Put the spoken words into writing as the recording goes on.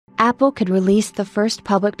Apple could release the first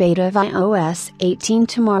public beta of iOS 18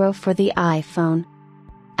 tomorrow for the iPhone.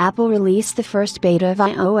 Apple released the first beta of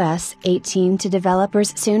iOS 18 to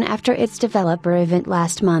developers soon after its developer event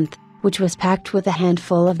last month, which was packed with a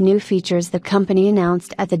handful of new features the company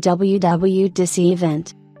announced at the WWDC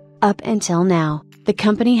event. Up until now, the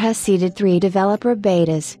company has seeded 3 developer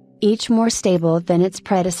betas, each more stable than its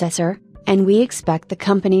predecessor, and we expect the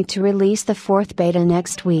company to release the 4th beta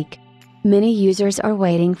next week. Many users are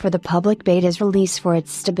waiting for the public beta's release for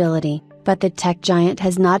its stability, but the tech giant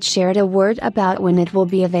has not shared a word about when it will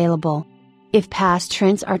be available. If past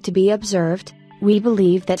trends are to be observed, we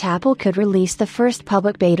believe that Apple could release the first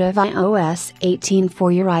public beta of iOS 18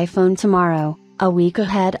 for your iPhone tomorrow, a week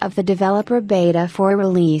ahead of the developer beta for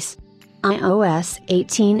release. iOS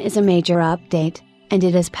 18 is a major update, and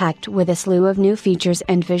it is packed with a slew of new features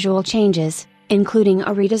and visual changes, including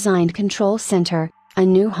a redesigned control center, a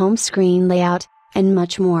new home screen layout, and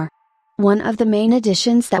much more. One of the main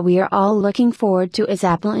additions that we are all looking forward to is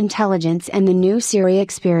Apple Intelligence and the new Siri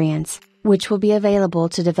experience, which will be available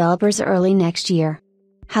to developers early next year.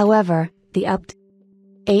 However, the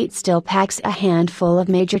update still packs a handful of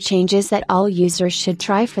major changes that all users should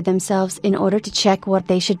try for themselves in order to check what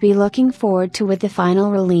they should be looking forward to with the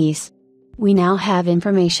final release. We now have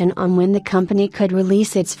information on when the company could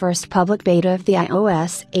release its first public beta of the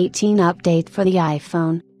iOS 18 update for the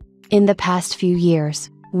iPhone. In the past few years,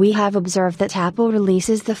 we have observed that Apple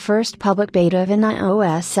releases the first public beta of an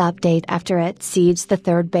iOS update after it seeds the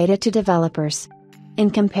 3rd beta to developers. In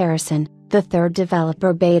comparison, the 3rd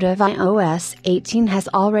developer beta of iOS 18 has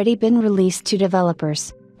already been released to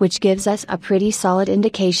developers, which gives us a pretty solid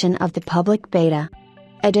indication of the public beta.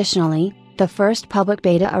 Additionally, the first public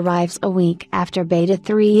beta arrives a week after Beta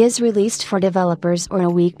 3 is released for developers or a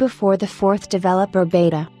week before the 4th developer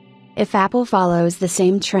beta. If Apple follows the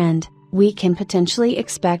same trend, we can potentially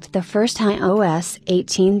expect the first iOS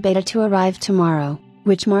 18 beta to arrive tomorrow,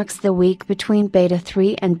 which marks the week between Beta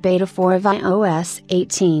 3 and Beta 4 of iOS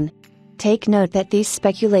 18. Take note that these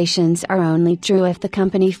speculations are only true if the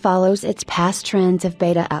company follows its past trends of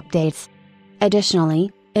beta updates.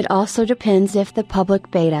 Additionally, it also depends if the public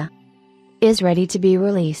beta is ready to be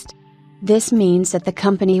released. This means that the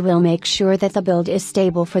company will make sure that the build is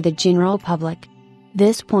stable for the general public.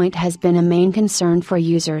 This point has been a main concern for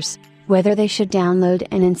users, whether they should download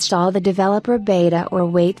and install the developer beta or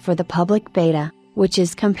wait for the public beta, which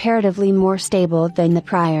is comparatively more stable than the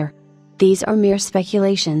prior. These are mere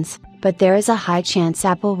speculations, but there is a high chance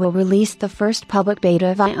Apple will release the first public beta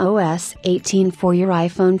of iOS 18 for your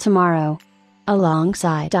iPhone tomorrow.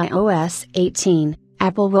 Alongside iOS 18,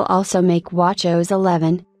 Apple will also make watchOS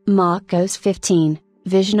 11, macOS 15,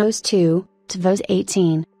 visionOS 2, tvOS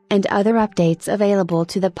 18, and other updates available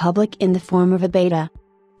to the public in the form of a beta.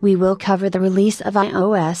 We will cover the release of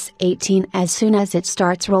iOS 18 as soon as it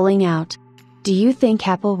starts rolling out. Do you think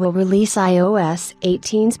Apple will release iOS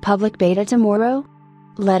 18's public beta tomorrow?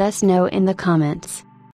 Let us know in the comments.